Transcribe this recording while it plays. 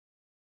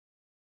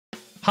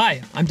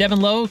Hi, I'm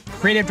Devin Low,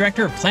 Creative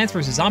Director of Plants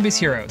vs. Zombies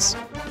Heroes.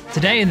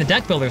 Today in the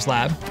Deck Builders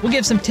Lab, we'll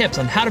give some tips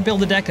on how to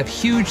build a deck of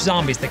huge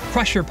zombies that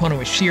crush your opponent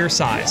with sheer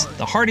size,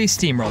 the Hearty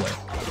Steamroller.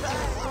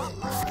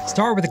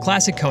 Start with a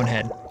classic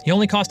Conehead. He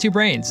only costs 2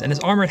 brains, and his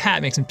armored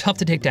hat makes him tough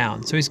to take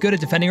down, so he's good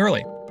at defending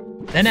early.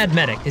 Then add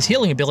Medic. His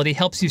healing ability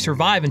helps you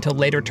survive until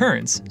later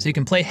turns, so you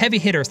can play heavy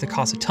hitters that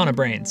cost a ton of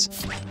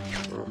brains.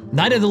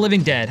 Night of the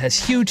Living Dead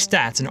has huge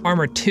stats and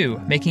armor 2,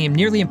 making him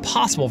nearly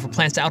impossible for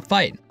plants to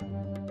outfight.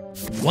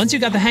 Once you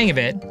got the hang of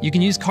it, you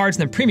can use cards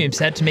in the premium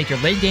set to make your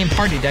late-game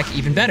Hearty deck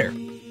even better.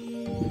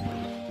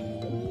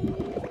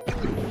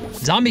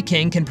 Zombie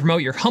King can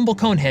promote your humble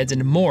Coneheads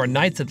into more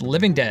Nights of the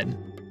Living Dead.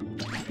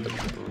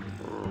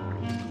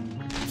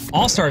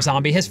 All-Star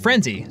Zombie has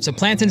Frenzy, so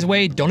plants in his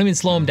way don't even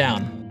slow him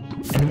down.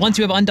 And once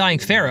you have Undying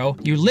Pharaoh,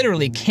 you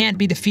literally can't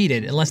be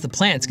defeated unless the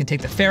plants can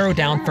take the Pharaoh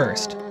down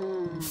first.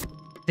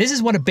 This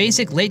is what a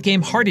basic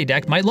late-game Hearty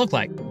deck might look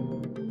like.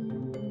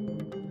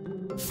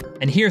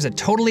 And here's a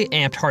totally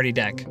amped Hearty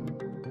deck.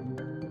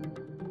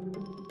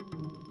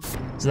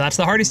 So that's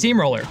the Hearty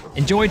Steamroller.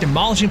 Enjoy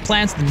demolishing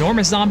plants with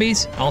enormous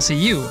zombies. I'll see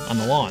you on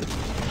the lawn.